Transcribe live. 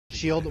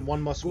shield and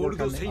one must work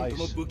on the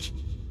ice.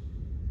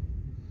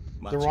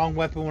 The wrong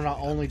weapon will not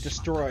only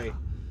destroy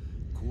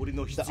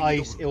the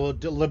ice, it will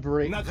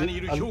obliterate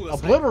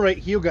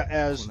Hyuga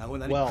as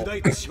well.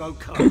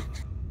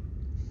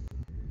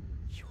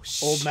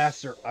 Old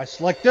Master, I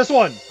select this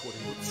one!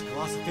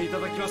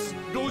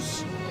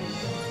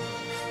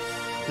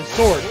 The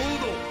sword.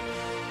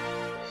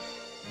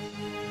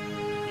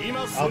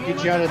 I'll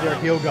get you out of there,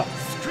 Hyuga.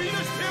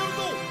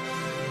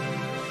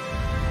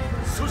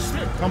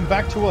 Come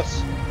back to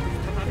us.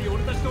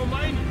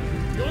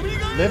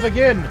 Live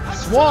again,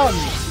 Swan!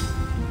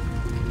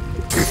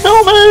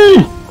 Kill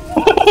me!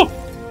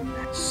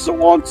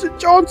 Swanson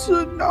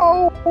Johnson,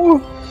 no!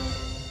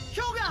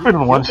 It's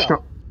been one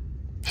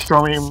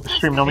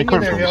stream no me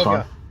couldn't from this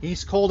one.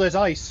 He's cold as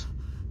ice.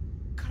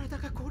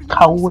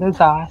 Cold as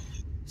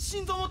ice.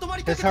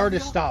 His heart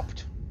is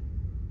stopped.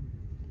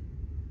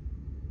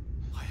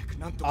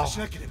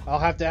 I'll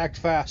have to act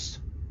fast.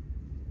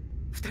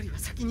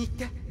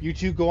 You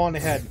two go on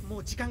ahead.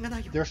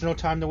 There's no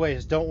time to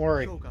waste. Don't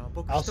worry.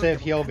 I'll save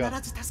Hyuga.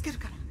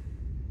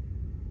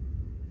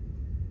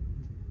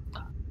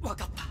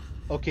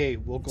 Okay,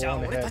 we'll go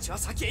on ahead.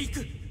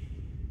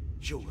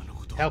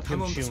 Help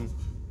him,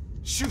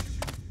 Shun.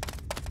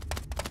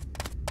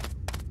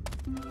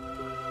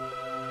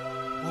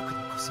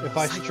 If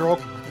I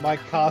stroke my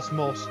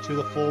cosmos to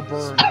the full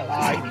burn,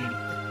 I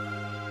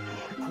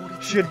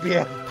should be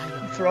able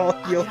to throw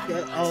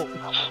Hyuga out.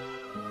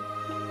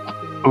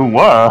 Ooh,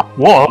 what?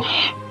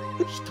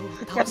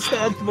 My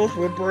cosmos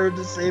would burn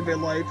to save a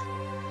life.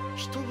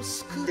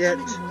 It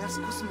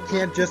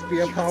can't just be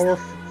a power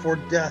for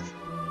death.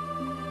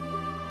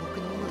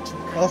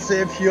 I'll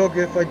save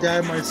Hyuga if I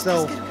die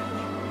myself.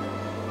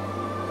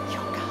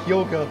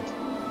 Hyuga.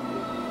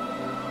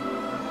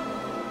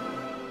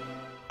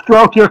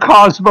 Stroke your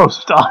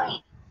cosmos,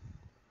 die.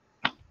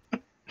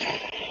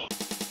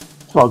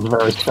 Sounds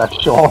very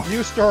sexual.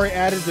 New story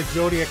added to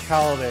Zodiac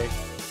Holiday.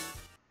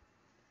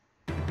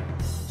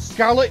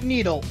 Scarlet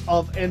Needle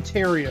of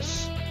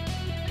Antarius.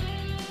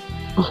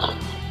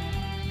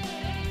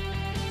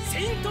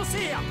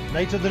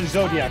 Knights of the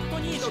Zodiac.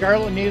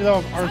 Scarlet Needle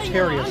of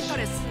Antarius.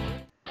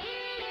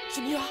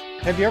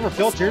 Have you ever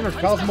felt your inner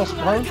cosmos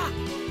burn?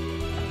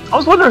 I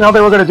was wondering how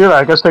they were going to do that.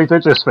 I guess they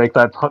did just make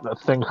that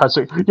thing cut.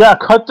 Yeah,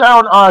 cut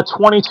down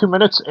 22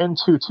 minutes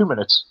into 2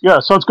 minutes. Yeah,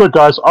 sounds good,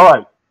 guys. All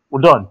right, we're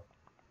done.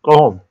 Go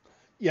home.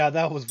 Yeah,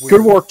 that was weird.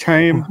 Good work,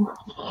 team.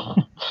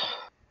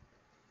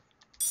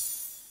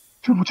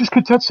 Dude, we just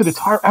condensed an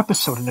entire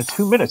episode into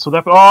 2 minutes. So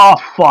that, oh,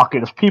 fuck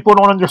it. If people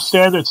don't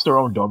understand it, it's their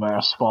own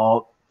dumbass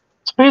fault.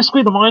 It's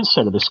basically the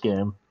mindset of this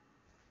game.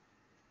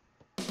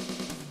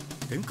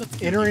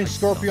 Entering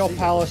Scorpio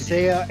Palace,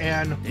 Seiya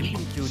and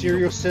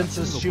Seiya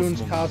senses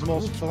Shun's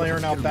cosmos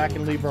flaring out back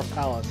in Libra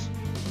Palace.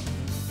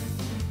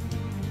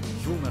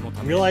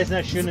 Realizing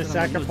that Shun is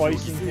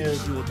sacrificing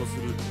his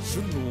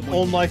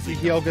own life to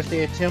Hyuga,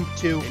 they attempt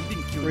to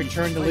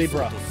return to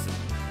Libra.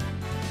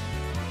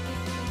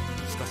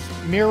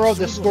 Miro,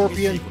 the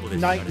Scorpion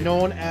Knight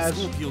known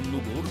as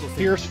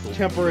Fierce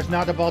Temper, is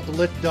not about to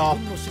lift off.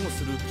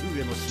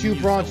 Two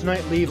Bronze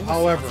Knight leave,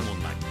 however.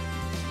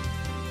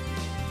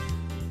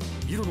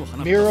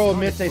 Miro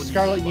emits a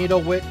Scarlet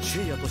Needle which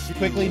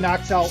quickly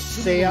knocks out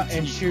Seiya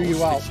and Shiryu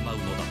out.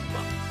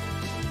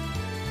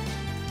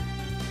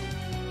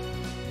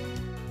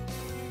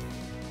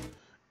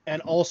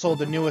 And also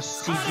the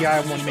newest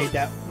CGI one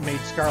made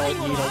Scarlet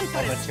Needle of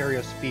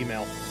Antarius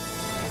female.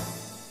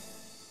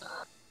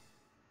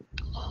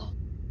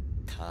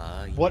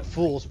 What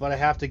fools, but I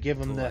have to give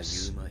him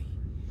this.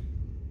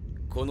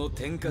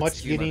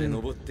 Much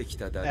getting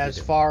as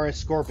far as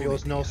Scorpio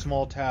is no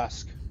small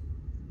task.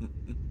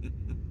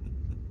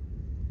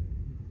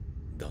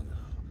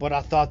 But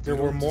I thought there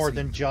were more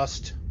than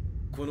just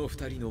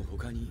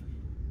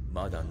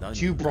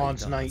two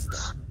Bronze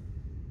Knights.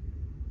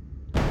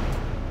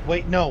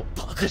 Wait, no,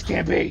 this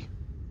can't be.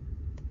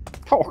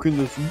 How can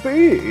this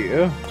be?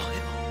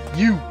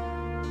 You,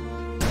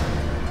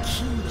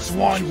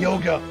 Swan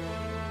Hyuga.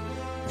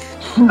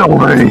 No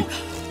way.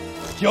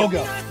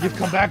 Hyuga, you've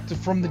come back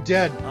from the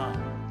dead.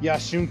 Yeah,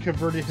 Shun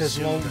converted his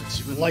own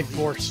life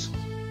force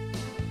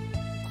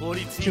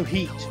to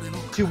heat,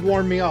 to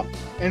warm me up,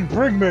 and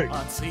bring me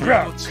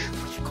back.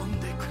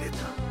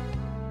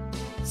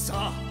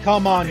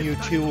 Come on, you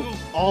two.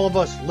 All of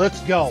us,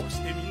 let's go.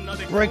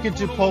 Break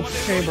into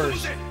Pope's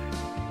chambers.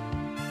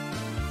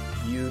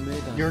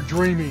 You're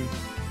dreaming.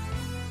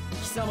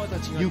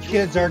 You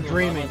kids are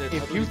dreaming.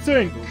 If you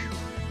think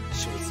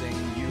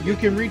you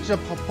can reach the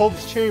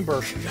Pope's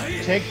chamber,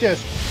 take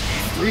this.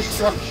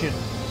 Restruction.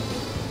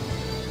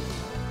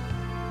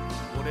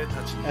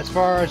 As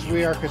far as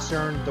we are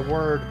concerned, the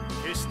word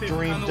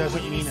dream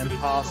doesn't mean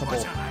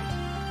impossible.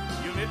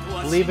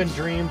 Believe in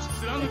dreams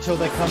until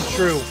they come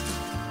true.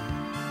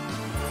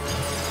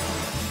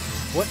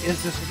 What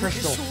is this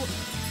crystal?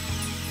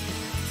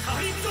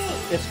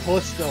 It's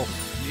Callisto.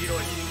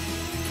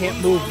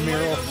 Can't move,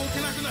 Miro.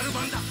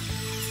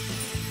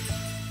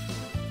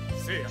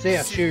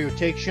 Seiya, Shiryu,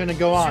 take Shun and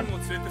go on.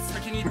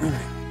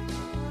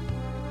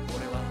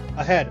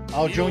 Ahead.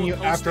 I'll join you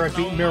after I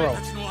beat Miro.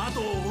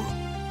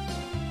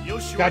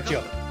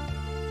 Gotcha.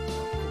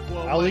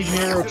 I'll leave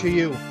Miro to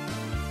you.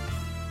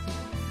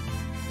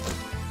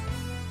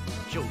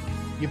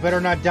 You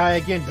better not die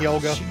again,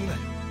 Hyoga.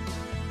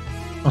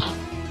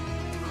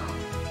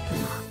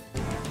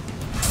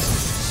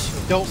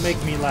 Don't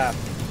make me laugh.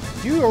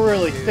 Do you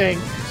really think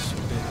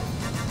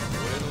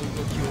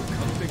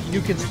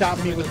you can stop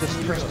me with this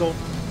crystal?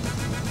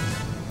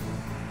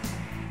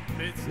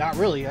 Not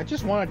really. I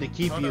just wanted to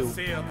keep you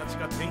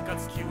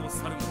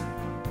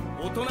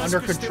under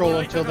control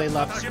until they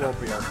left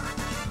Scorpio.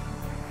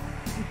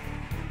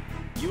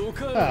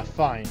 Ah,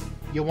 fine.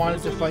 You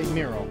wanted to fight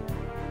Miro,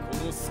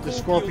 the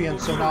Scorpion,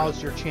 so now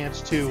is your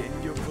chance to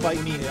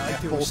fight me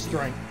at full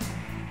strength.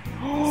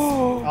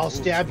 I'll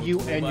stab you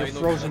and your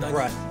frozen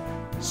breath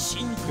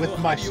with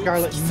my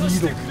scarlet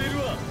needle.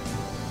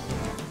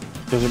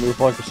 Does it move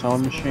like a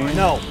sewing machine?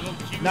 No,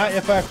 not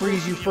if I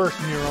freeze you first,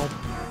 Miro.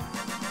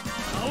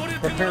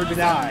 Prepare to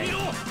die.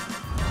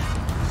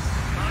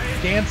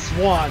 Dance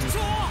Swan.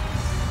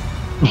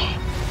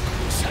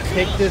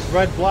 Take this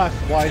red blast,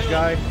 wise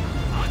guy.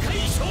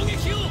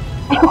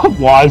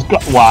 Wise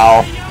guy.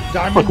 Wow.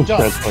 Diamond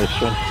Dust.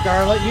 Translation.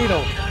 Scarlet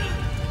Needle.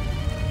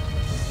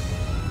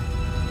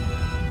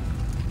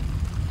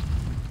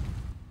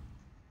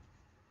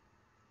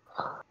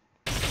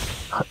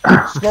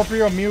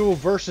 Scorpio Mew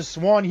versus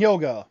Swan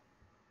Hyoga.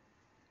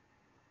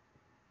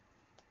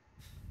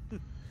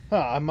 Huh,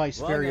 I might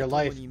spare your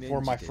life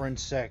for my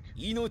friend's sake.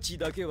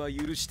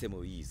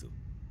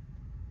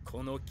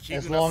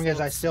 As long as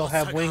I still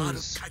have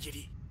wings.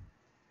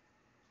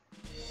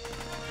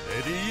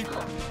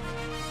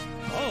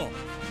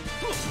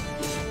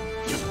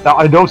 Now,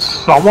 I know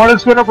someone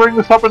is going to bring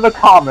this up in the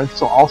comments,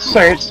 so I'll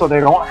say it so they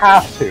don't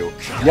have to.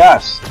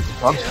 Yes,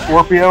 Sub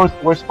Scorpio is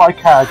voiced by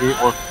Kagi,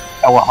 or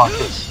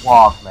Elahunter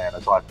Swamp-Man,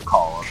 as I like to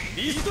call him.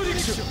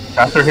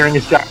 After hearing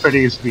his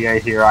Japanese VA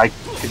here, I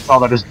can tell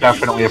that is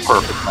definitely a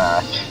perfect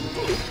match.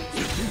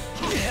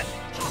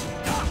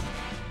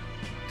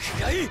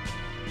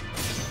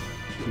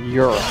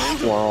 You're a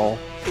squirrel.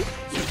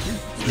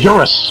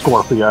 You're a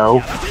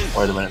Scorpio!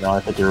 Wait a minute, now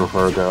I think you're a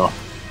Virgo.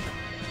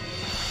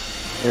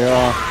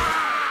 Yeah.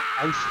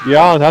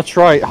 Yeah, that's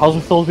right. How's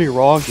it feel to be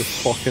wrong, you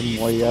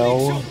fucking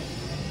Leo?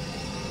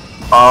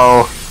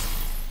 Oh.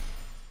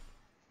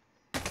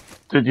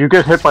 Did you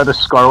get hit by the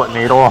Scarlet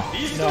Needle?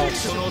 No.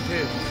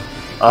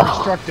 Oh.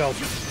 Destructo.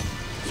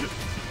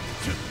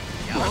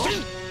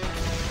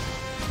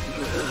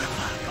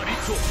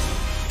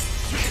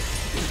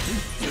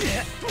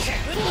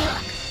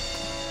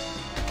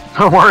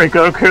 Don't worry,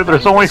 Goku,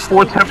 there's only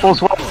 4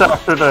 temples left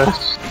after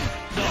this.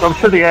 So I'm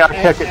sure the AI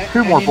can't get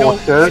 2 more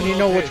bullshit. And you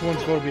know which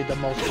one's going to be the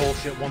most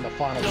bullshit one, the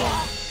final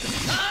one.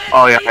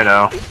 Oh yeah, I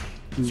know.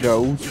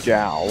 No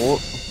doubt.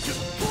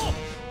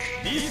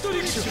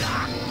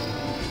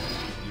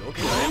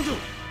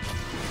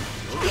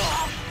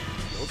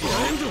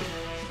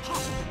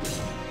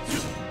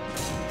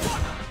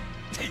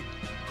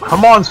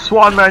 Come on,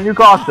 Swan Man, you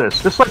got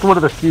this. This is like one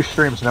of the few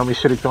streams Nomi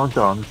should have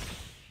done.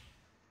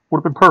 Would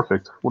have been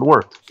perfect. Would have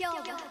worked.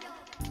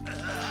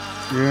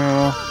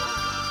 Yeah.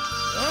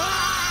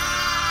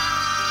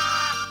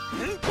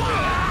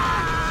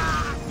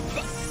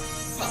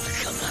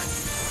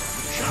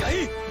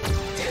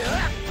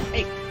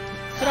 Hey,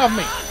 get off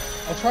me!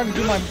 I was trying to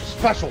do my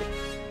special.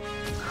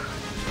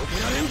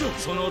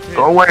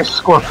 Go away,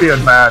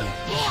 Scorpion Man.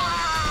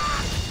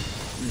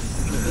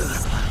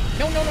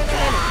 No, no, no, no,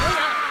 no, no.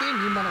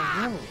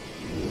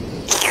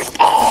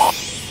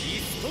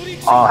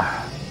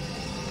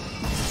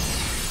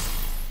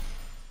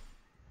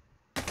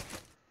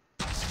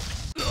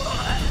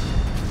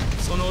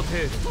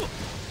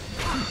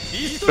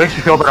 Makes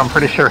me feel that I'm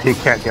pretty sure he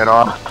can't get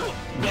off.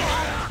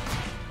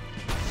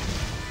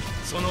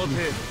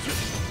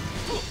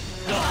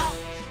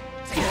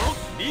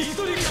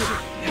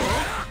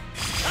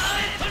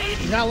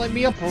 He's not letting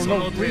me up for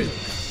no reason.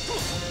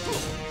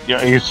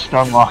 Yeah, he's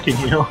stun locking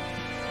you.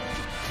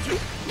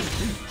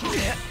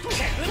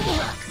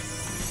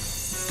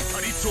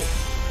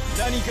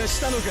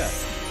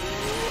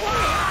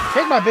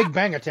 Take my big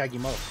bang attack, you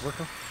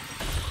motherfucker.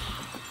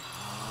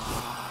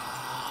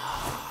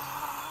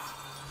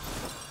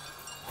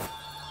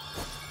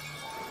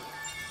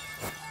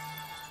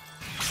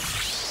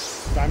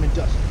 Diamond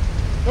Dust.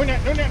 No, no,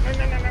 no, no, no, no,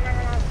 no, no, no.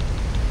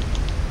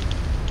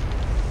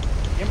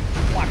 Yep,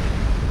 block.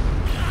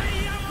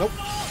 Nope.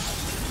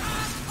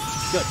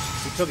 Good,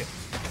 we took it.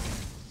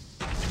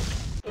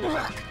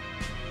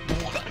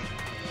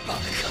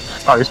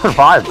 Oh, you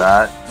survived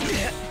that.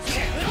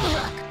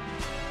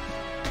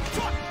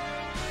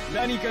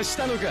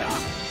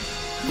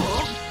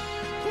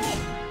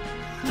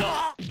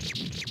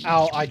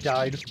 Ow, I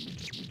died.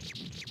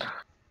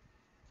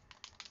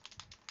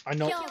 I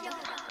know.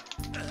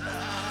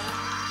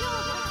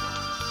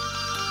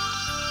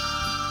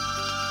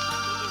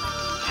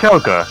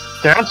 Hyoga,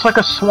 dance like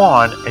a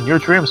swan and your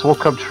dreams will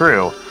come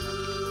true.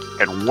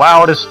 And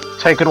wow, it has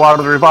taken a while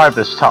to revive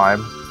this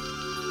time.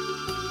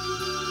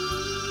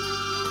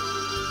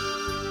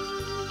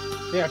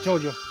 Yeah,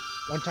 told you.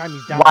 One time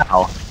he's down.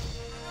 Wow.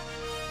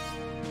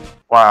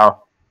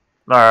 Wow.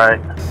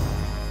 Alright.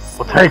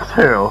 We'll take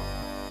 2.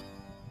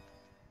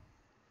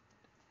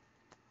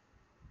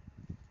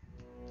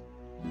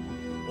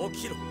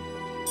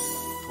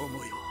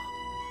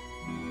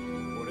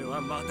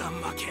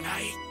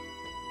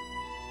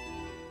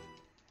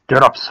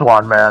 Get up,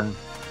 Swan Man.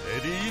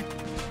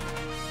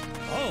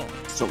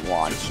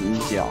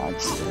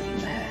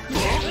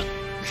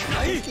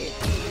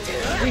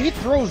 He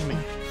throws me.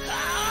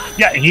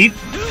 Yeah, he's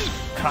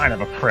kind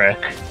of a prick.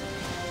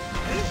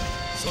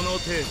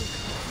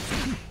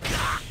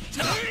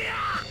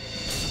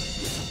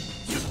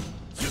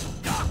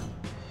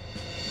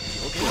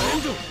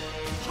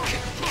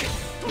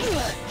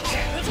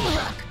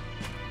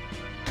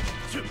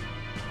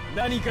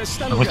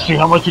 Let's see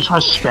how much he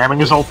tries spamming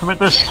his ultimate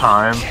this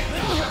time.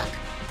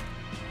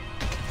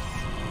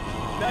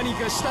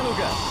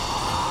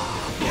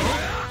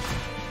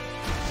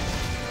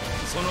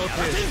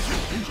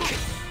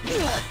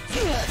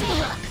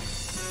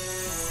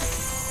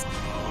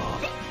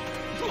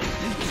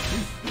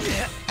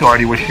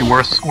 Already wish you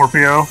were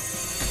Scorpio.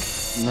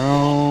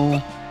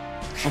 No.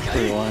 That's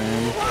pretty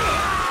lame.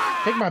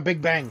 Take my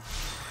big bang.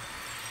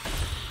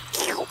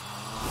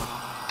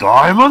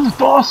 Diamond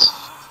Dust?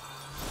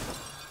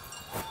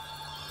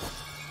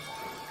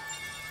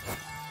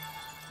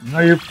 No,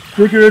 you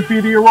figure it'd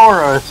be the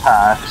Aurora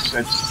attacks.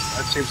 That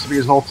seems to be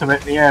his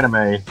ultimate in the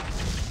anime.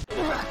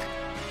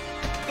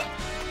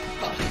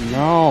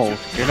 No,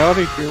 get out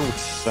of here with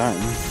Sen.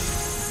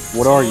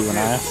 What are you, an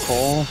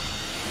asshole?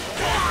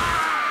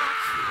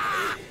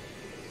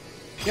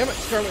 Damn it,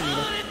 Scarlet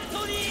Needle.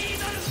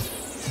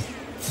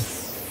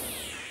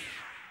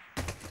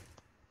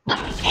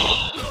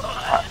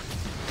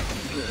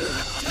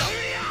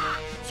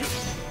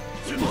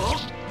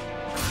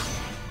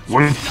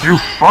 Wouldn't you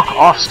fuck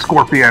off,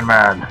 Scorpion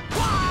Man?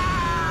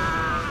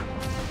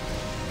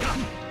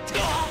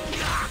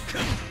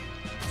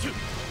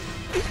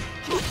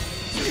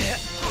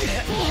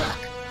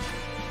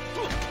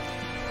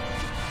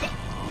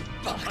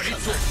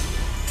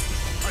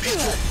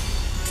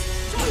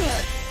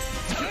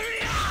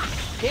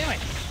 Damn it!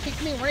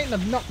 Kick me right in the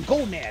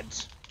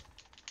gonads.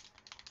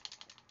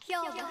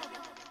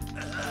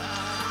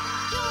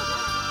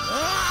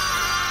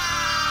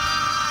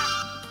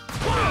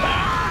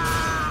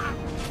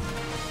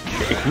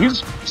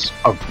 He's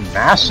a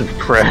massive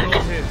prick.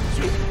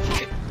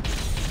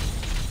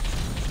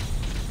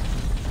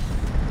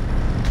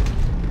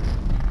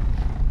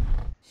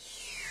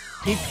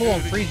 Keep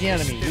pulling, freeze the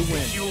enemy, you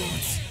win.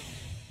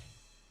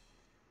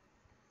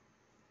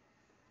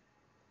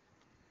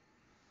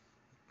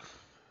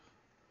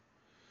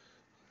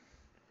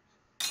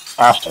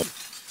 Ashton.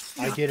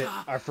 I did it.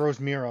 I froze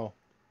Miro.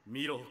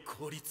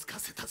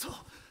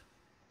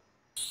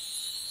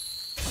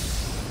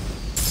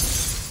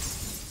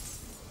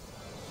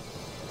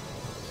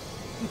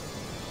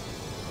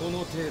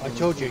 I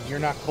told you, you're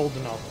not cold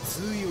enough.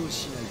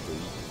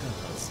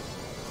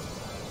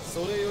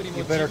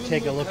 You better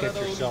take a look at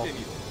yourself.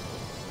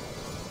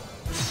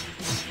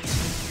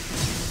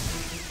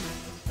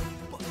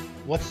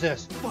 What's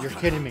this? You're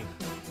kidding me.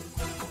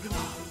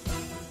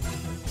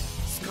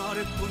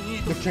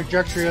 The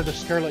trajectory of the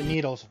Scarlet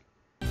Needles.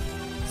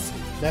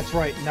 That's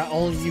right, not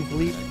only you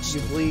bleed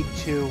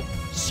to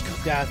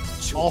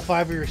death, all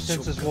 5 of your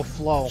senses will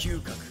flow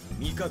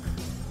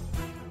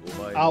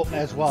out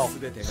as well.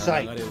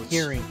 Sight,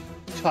 hearing,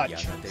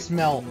 touch,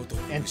 smell,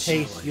 and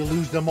taste. You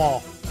lose them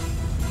all.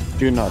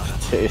 Do not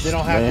taste. They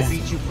don't have to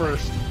beat you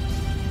first.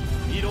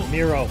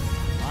 Miro.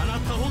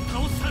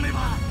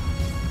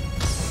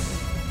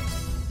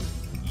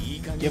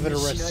 Give it a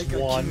rest,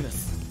 Swan.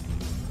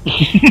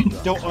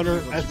 Don't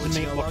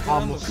underestimate what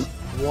Kamlus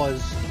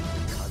was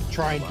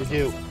trying to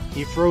do.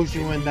 He froze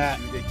you in that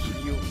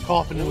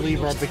coffin and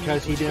lever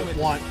because he didn't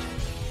want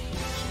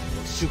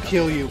to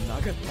kill you.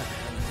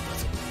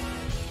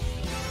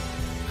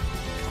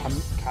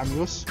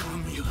 Kamlus?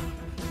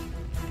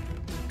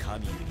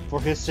 For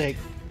his sake,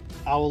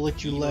 I will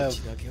let you live,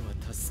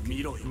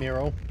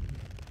 Miro.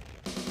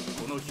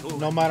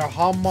 No matter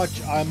how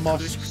much I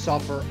must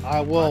suffer,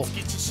 I will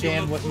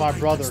stand with my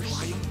brothers.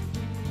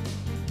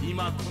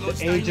 The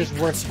age is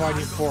worth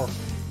fighting for.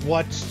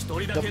 What's the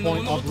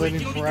point of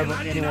living forever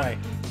anyway?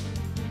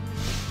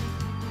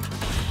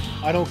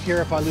 I don't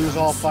care if I lose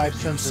all 5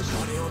 senses.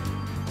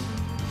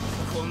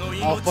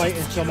 I'll fight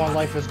until my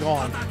life is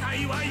gone.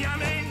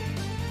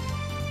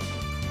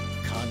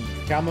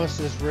 Kamlus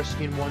is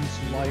risking one's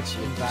life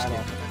in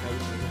battle.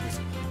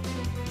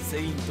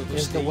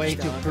 Is the way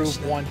to prove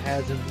one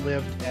hasn't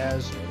lived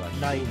as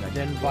knight,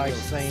 then by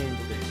saying,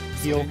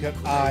 Yoga,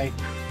 I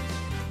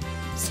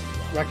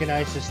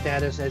recognize his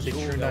status as a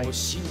true knight.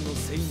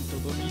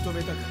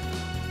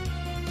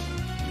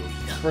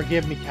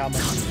 Forgive me,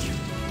 Kamlus.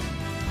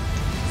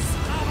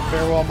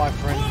 Farewell, my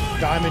friend.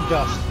 Diamond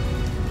Dust.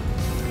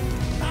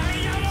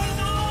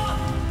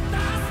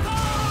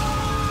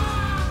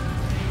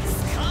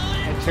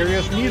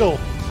 Antarius Needle.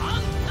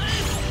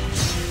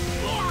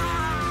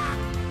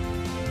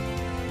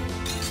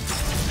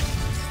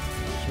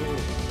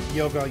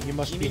 Yoga, you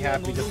must be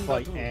happy to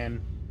fight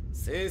and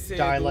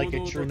die like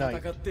a true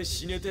knight.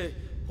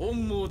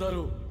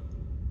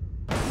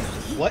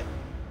 What?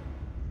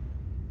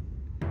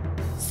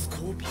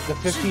 The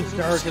 15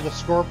 stars of the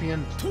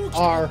Scorpion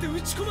are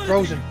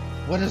frozen.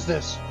 What is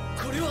this?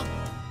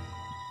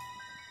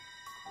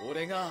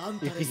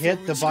 If you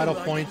hit the vital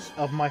points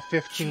of my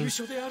 15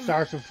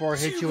 stars before I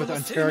hit you with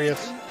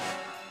Antarius.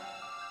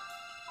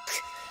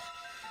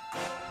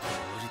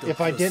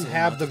 If I didn't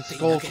have the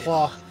gold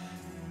cloth,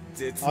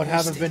 I would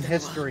have been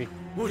history.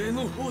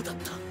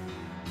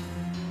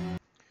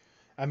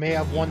 I may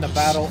have won the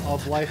battle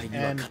of life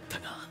and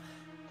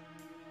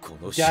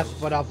death,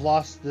 but I've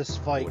lost this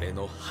fight.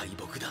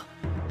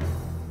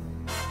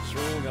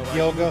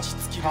 Yoga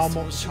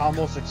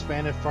almost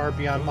expanded far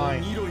beyond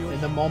mine. In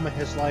the moment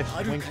his life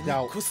winked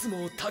out.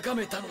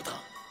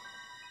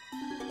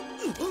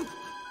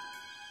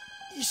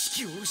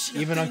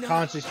 Even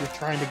unconscious, you're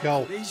trying to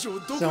go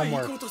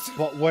somewhere.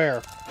 But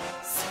where?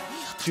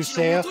 To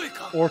Seiya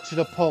or to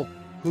the Pope?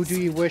 Who do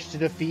you wish to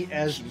defeat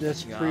as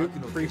this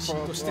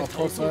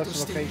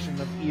personification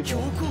of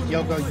evil?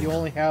 Yoga, you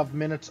only have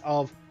minutes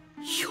of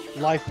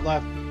life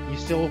left. You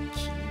still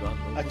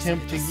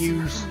attempt to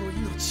use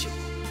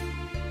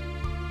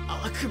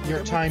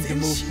your time to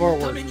move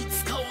forward.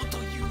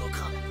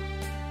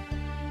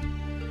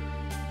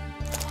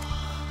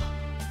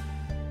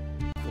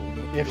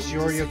 If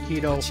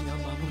Shoryokido,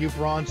 you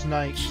bronze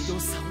knights,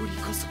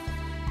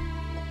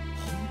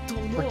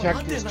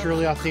 protect is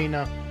truly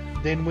Athena,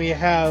 then we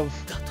have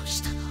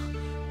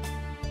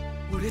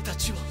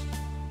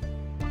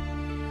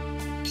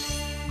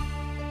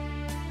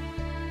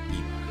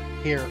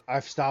here,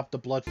 I've stopped the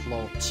blood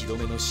flow.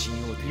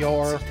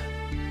 Your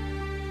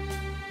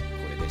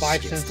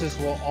 5 senses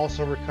will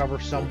also recover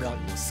somewhat.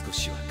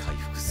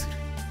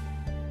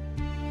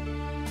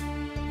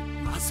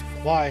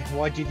 Why?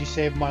 Why did you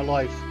save my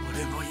life?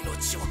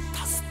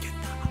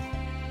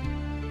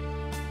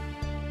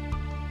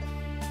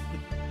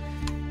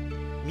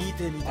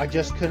 I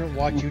just couldn't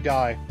watch you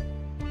die.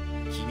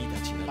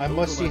 I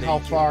must see how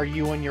far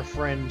you and your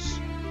friends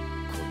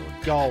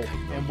go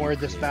and where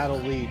this battle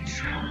leads.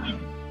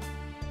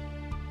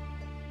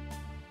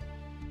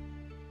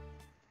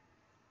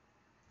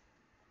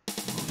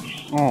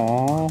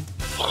 Aww.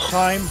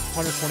 Time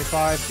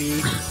 125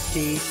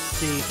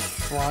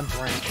 BTC bronze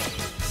rank.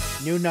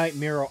 New Night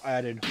Mirror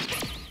added.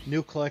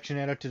 New collection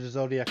added to the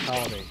Zodiac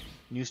Holiday.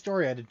 New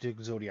story added to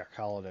the Zodiac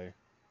Holiday.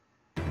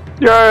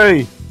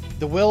 Yay!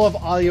 The Will of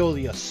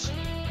Aeolus.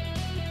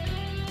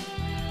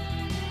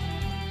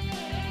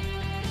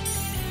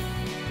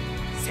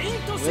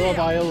 Will of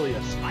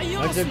Aeolus.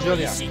 Legend of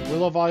Zodiac.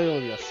 Will of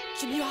Aeolus.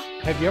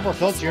 Have you ever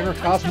felt your inner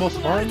cosmos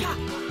burn?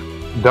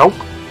 Nope.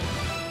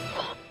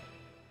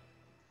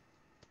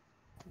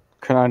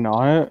 Can I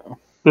not?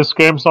 This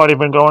game's not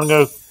even going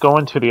to go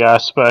into the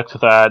aspect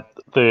that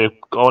the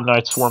Gold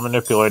Knights were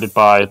manipulated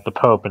by the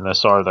Pope in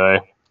this, are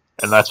they?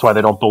 And that's why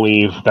they don't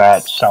believe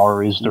that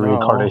Salary's the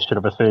reincarnation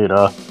of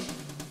Athena.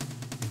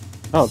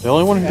 No, the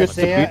only one who gets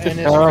to beat and the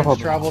his tower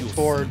friends travel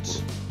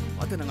towards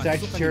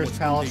Sagittarius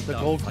Palace. The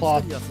gold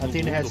cloth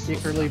Athena has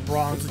secretly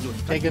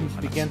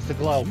begins to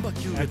glow,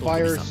 and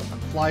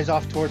flies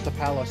off towards the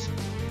palace.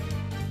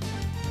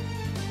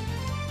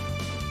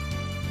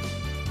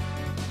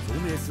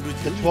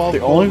 The 12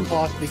 gold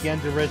cloths begin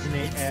to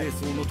resonate at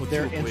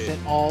their instant.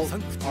 All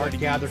are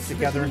gathered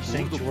together in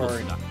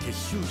sanctuary.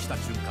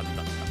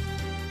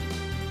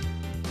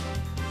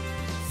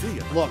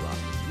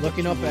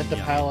 Looking up at the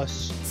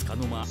palace,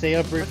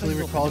 Seiya briefly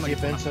recalls the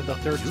events of the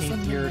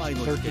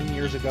 13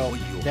 years ago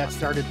that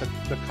started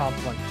the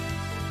conflict.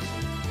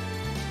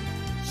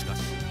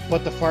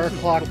 But the fire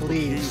clock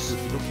leaves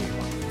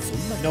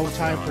no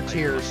time for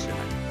tears.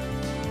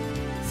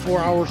 4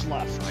 hours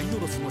left.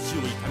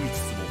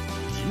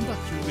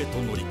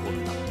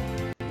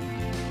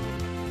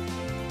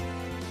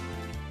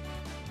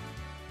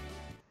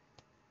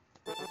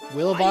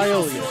 Will of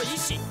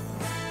Aeolus.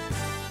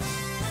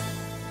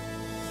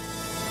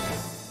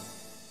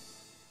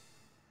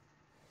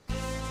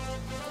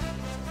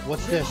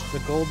 What's this? The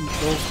gold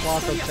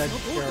cloth of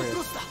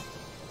Sagittarius.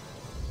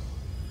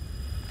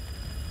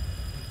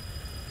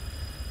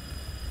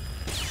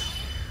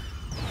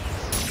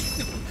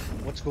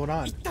 What's going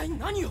on?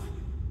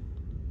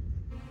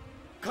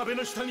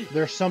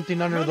 There's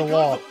something under the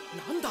wall.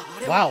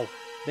 Wow,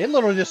 they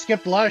literally just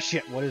skipped a lot of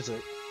shit. What is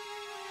it?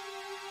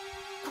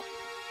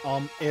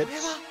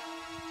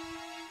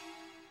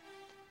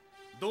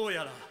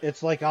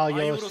 It's like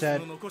Aeolus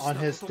said on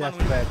his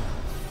deathbed.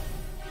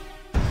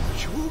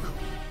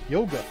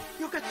 Yoga.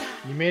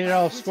 You made it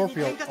out of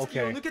Scorpio.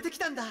 Okay.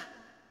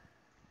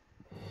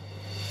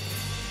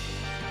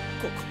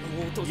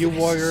 You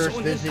warriors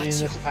visiting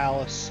this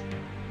palace.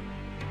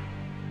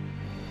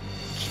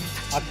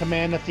 I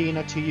command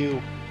Athena to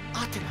you.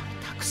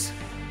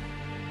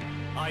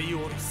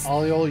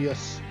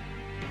 Aeolus.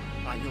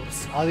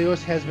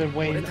 Aeolus has been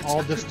waiting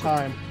all this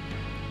time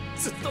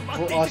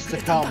for us to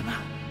come.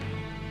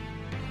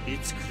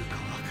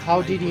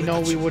 How did he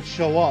know we would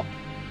show up?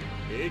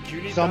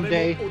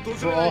 Someday,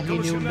 for all he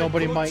knew,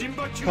 nobody might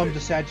come to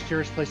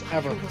Sagittarius' place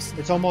ever.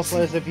 It's almost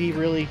as if he's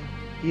really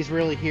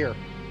here,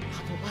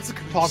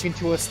 talking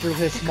to us through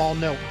his small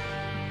note.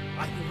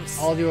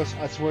 All of us,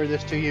 I swear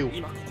this to you.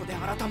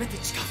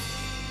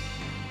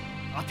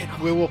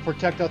 We will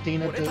protect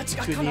Athena to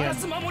the end.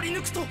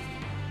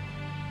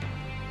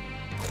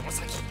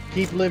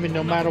 Keep living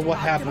no matter what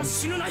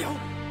happens.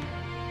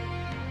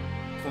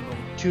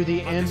 To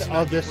the end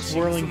of this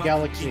swirling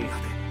galaxy.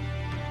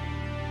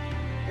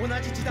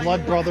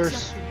 Blood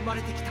brothers,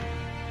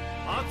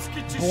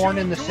 born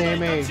in the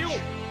same age.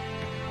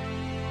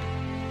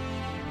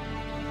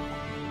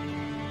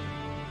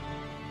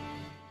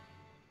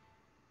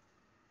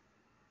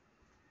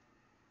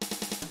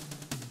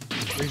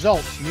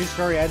 Results: new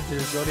story added to the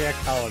Zodiac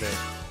holiday.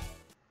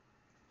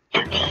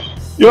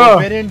 Yeah.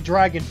 Forbidden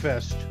Dragon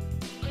Fist.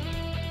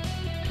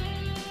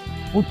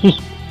 We'll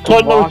just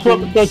cut those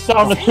episodes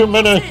down to 2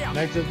 minutes.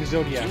 Knights of the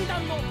Zodiac.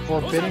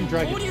 Forbidden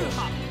Dragon Fist.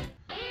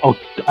 Oh,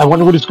 I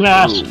wonder what he's gonna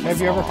ask. Have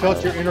you ever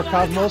felt your inner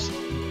cosmos?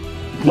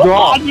 No,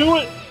 I knew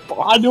it.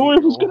 I knew he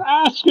was gonna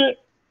ask it.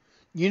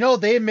 You know,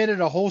 they omitted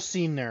a whole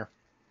scene there.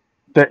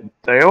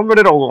 They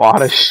omitted a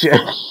lot of shit.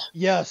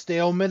 Yes,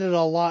 they omitted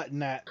a lot in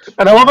that.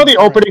 And I love how the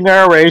opening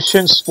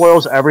narration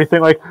spoils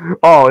everything. Like,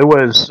 oh, it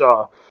was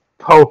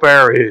Pope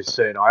Aries,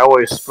 and I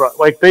always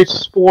like they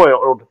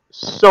spoiled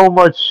so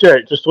much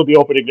shit just with the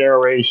opening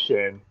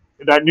narration.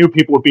 And I knew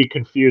people would be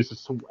confused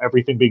as to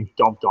everything being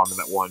dumped on them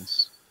at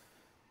once.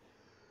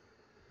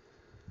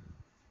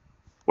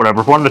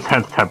 Whatever, we're on the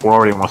 10th temple, we're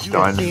already almost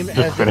done. It seemed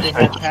as if they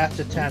had passed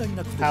the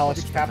 10th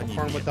palace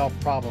Capricorn without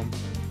problem.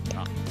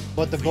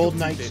 But the Gold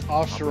Knights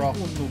Ashura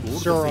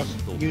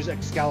use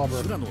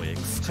Excalibur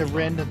to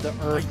rend the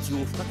earth,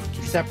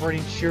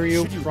 separating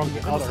Shiryu from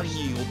the others.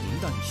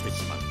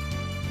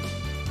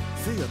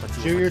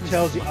 Shiryu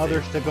tells the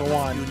others to go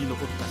on,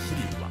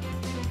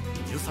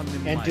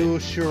 and do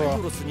Ashura,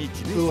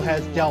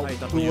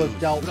 who was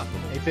dealt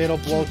a fatal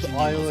blow to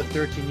Ayla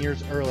 13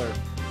 years earlier.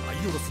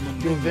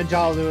 To avenge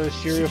Ayla,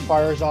 Shiryu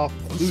fires off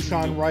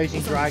Lushan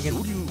Rising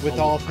Dragon with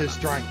all of his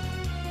strength.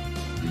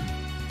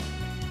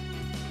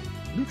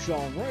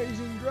 Lushan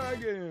Rising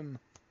Dragon!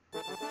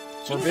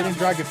 Forbidden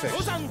Dragon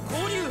Fist.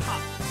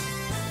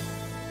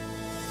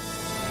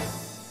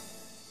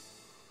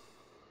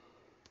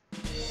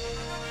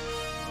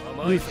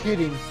 You're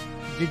kidding.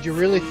 Did you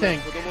really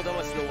think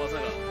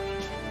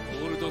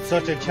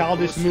such a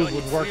childish move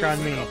would work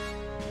on me?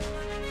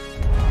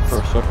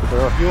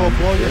 You will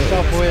blow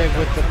yourself away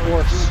with the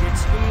force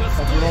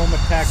of your own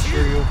attack,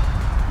 Shiryu.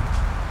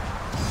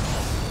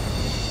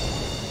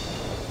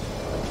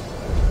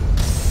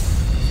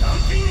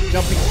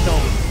 Jumping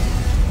stone.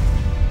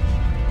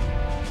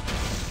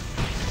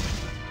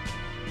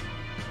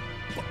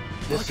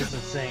 This is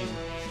insane.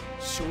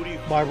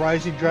 My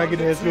rising dragon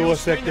has no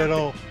effect at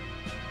all.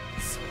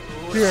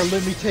 Here,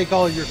 let me take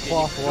all your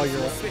cloth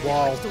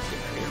while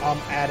I'm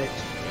at it.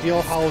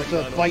 Feel how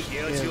the fight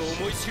is.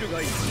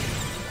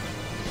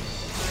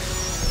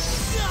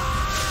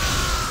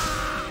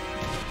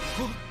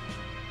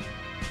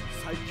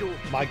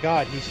 My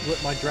god, he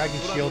split my dragon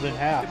shield in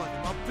half.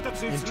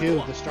 In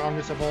two, the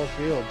strongest of all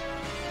shields.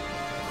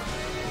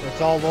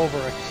 It's all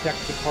over,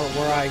 except the part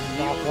where I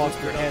knock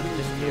off your head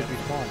and you be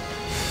fun.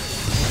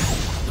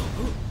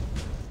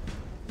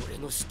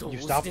 You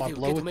stopped my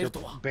blow with your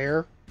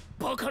bare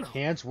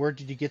hands? Where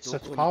did you get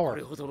such power?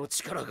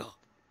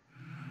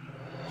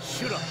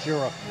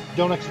 Shura,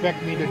 don't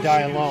expect me to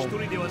die alone.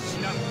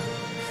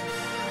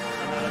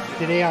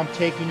 Today I'm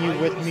taking you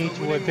with me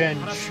to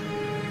avenge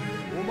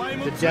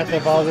the death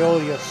of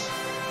Aurelius.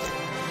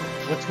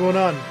 What's going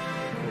on?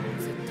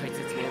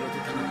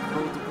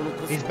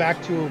 He's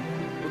back to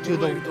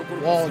the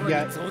wall,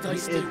 yet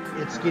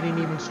it's getting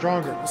even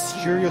stronger.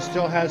 Shiryu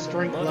still has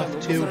strength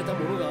left to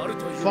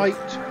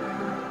fight.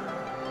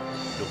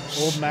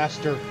 Old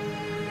master,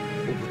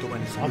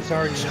 I'm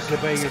sorry to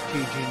disobey your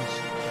teachings,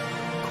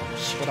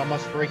 but I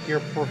must break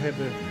your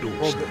prohibition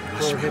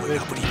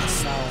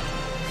now.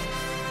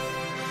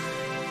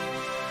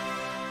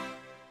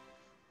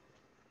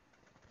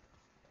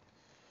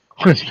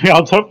 Yeah,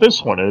 how tough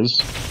this one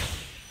is.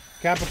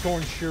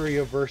 Capricorn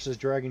Shiryu versus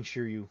Dragon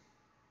Shiryu.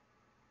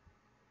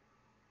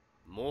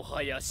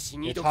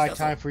 It's high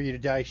time for you to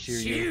die,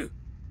 Shiryu.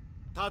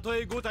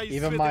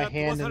 Even my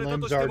hand and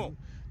limbs are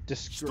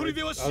destroyed.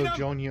 Oh,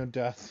 Jonio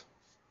death.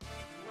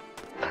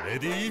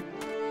 Ready?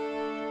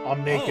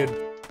 I'm naked.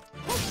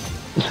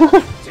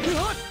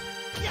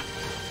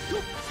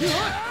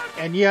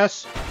 And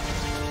yes,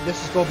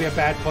 this is going to be a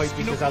bad fight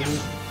because I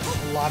lose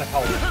a lot of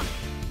health.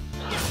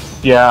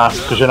 Yeah,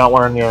 because you're not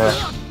wearing your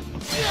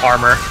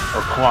armor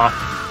or cloth.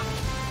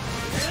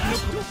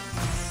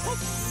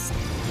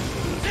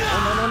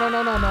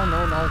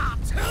 No.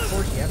 Of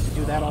course you have to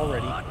do that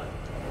already.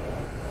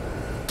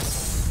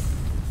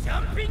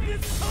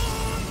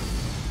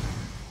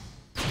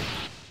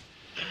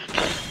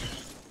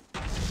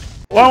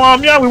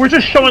 Well, yeah, we were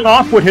just showing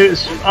off what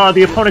his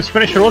the opponent's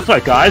finisher looks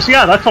like, guys.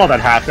 Yeah, that's all that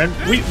happened.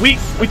 We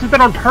did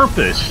that on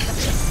purpose.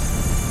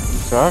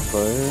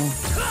 Exactly.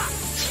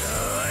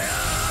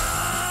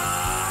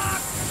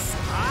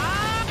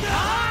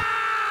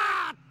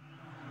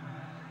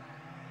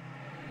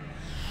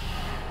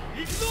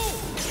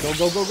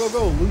 Go, go, go, go,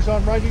 go! Lose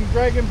on riding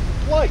dragon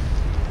flight!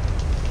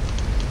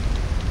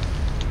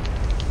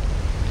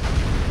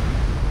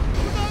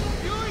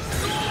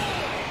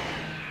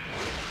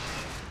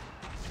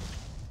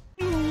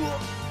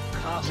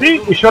 See,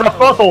 we should have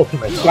both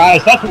ultimates,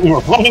 guys. That's what we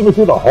were playing with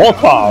you the whole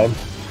time.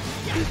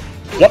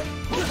 Yep.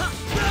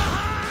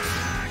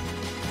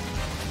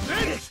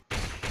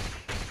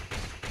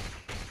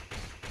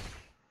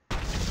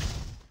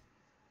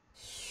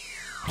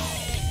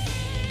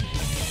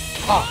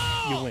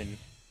 Ha! You win.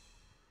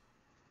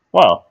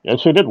 Wow, you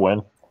actually did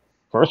win.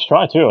 First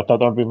try, too. I thought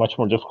that would be much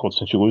more difficult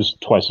since you lose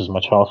twice as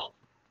much health.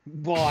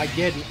 Well, I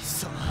get it.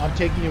 I'm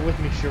taking you with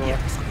me, Shura.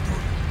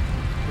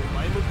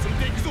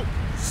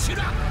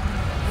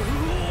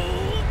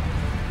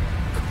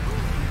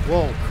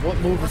 Whoa, what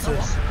move is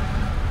this?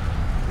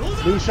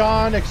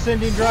 Lushan,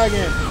 Extending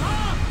Dragon!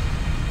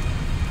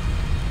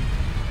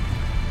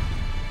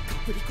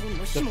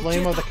 The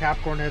flame of the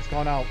Capricorn has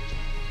gone out.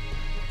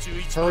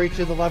 Hurry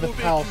to the 11th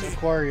house,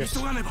 Aquarius.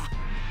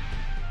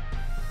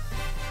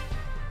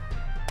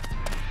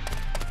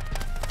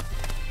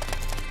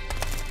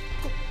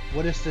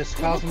 What is this,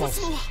 Cosmos?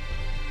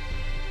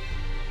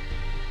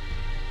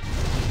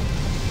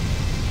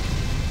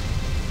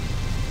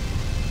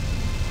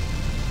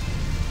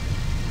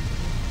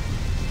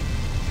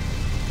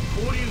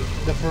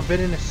 The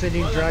Forbidden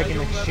Ascending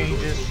Dragon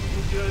exchanges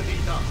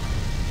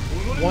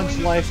one's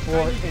life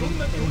for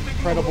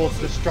incredible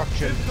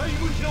destruction.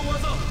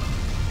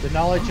 The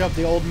knowledge of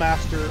the old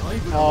master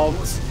of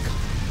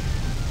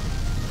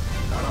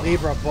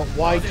Libra, but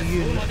why do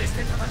you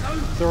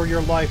throw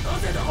your life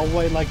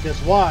away like this?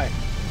 Why?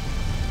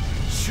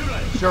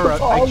 Sure,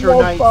 I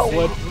sure Knight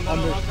would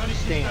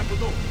understand.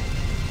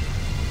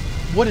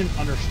 Wouldn't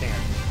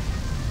understand.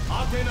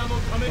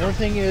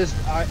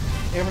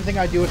 Everything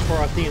I do is for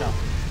Athena.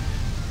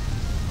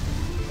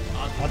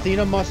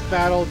 Athena must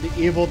battle the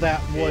evil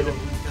that would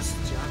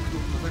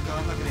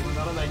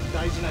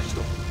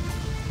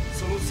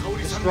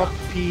disrupt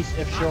peace.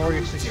 If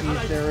Shiori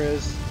succeeds,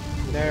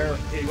 there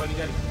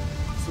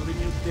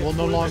will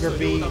no longer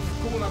be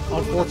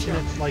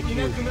unfortunates like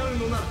you.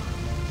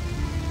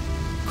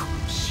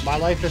 My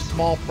life is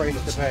small price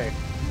to pay.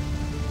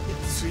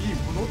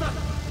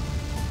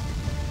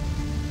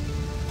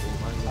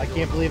 I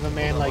can't believe a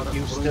man like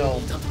you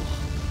still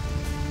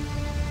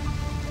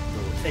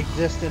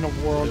exists in a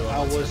world. I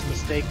was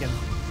mistaken.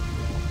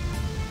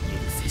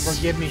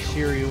 Forgive me,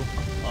 Shiryu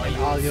and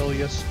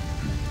Aliolius.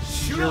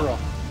 Shiro.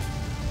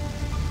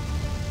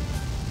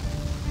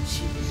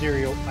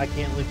 Shiryu, I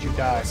can't let you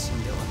die.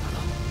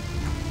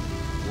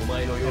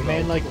 A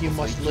man like you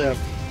must live,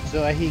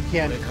 so that he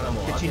can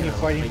continue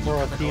fighting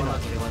for Athena.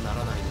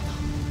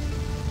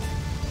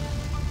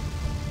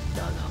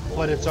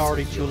 But it's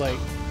already too late.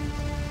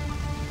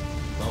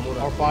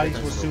 Our bodies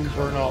will soon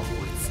burn up.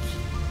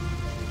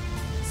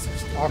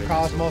 Our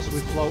cosmos will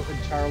float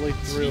entirely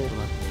through.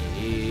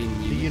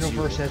 The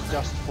universe has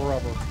dust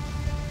forever.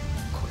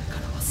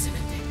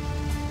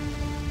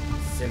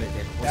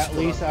 At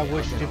least I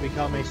wish to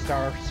become a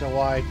star so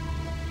I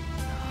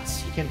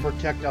can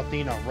protect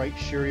Athena, right,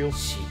 Shiryu?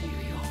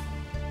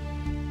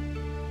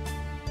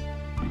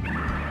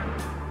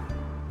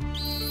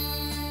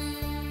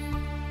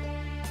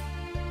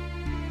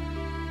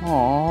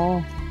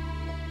 Aww.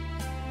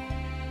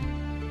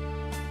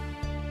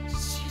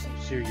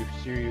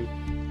 Shiryu.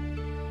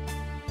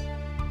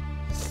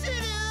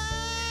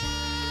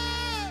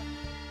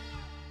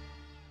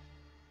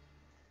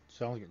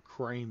 Sounds like a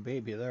crying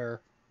baby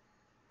there.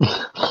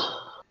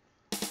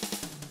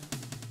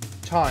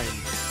 Time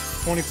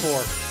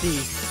 24.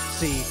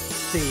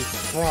 C.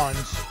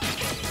 Bronze.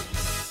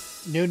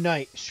 New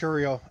night.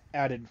 Shiryu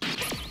added.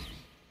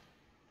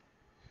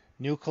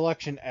 New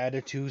collection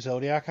added to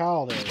Zodiac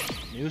Holiday.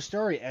 New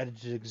story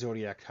added to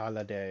Zodiac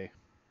Holiday.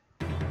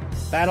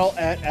 Battle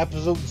at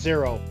Episode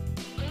 0.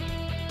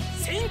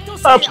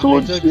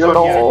 Absolute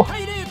zero.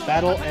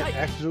 Battle at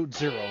Episode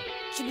 0.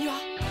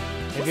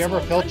 Have you ever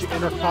felt your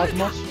inner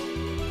cosmos?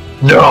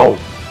 No!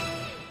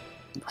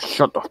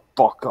 Shut the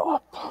fuck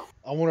up.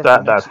 I wonder if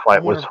That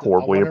fight was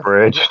horribly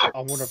abridged. I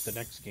wonder if the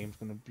next game's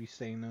gonna be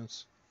saying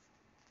this.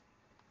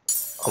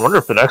 I wonder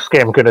if the next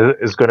game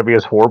is gonna be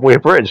as horribly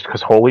abridged,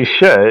 because holy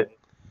shit.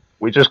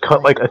 We just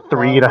cut like a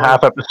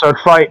 3.5 episode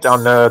fight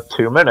down to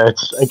 2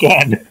 minutes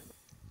again.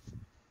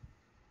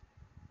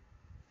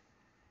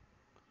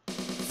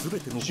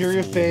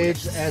 Shiryu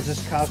fades as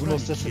his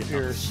cosmos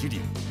disappears.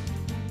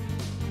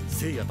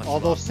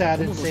 Although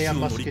saddened, Seiya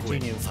must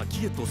continue.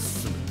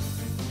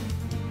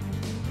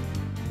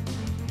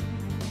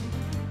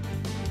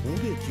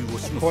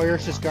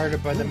 Aquarius is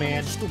guarded by the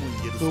man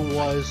who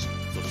was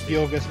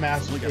Hyoga's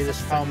master,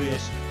 Aetus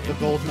Palmius, the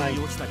Gold Knight,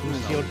 who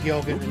sealed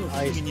Hyoga in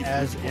ice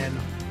as an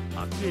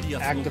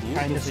act of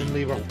kindness in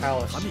Libra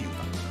Palace.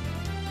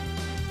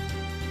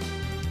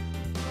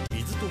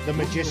 The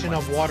magician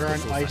of water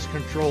and ice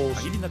controls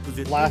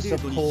blasts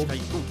of cold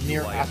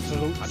near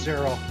absolute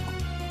zero.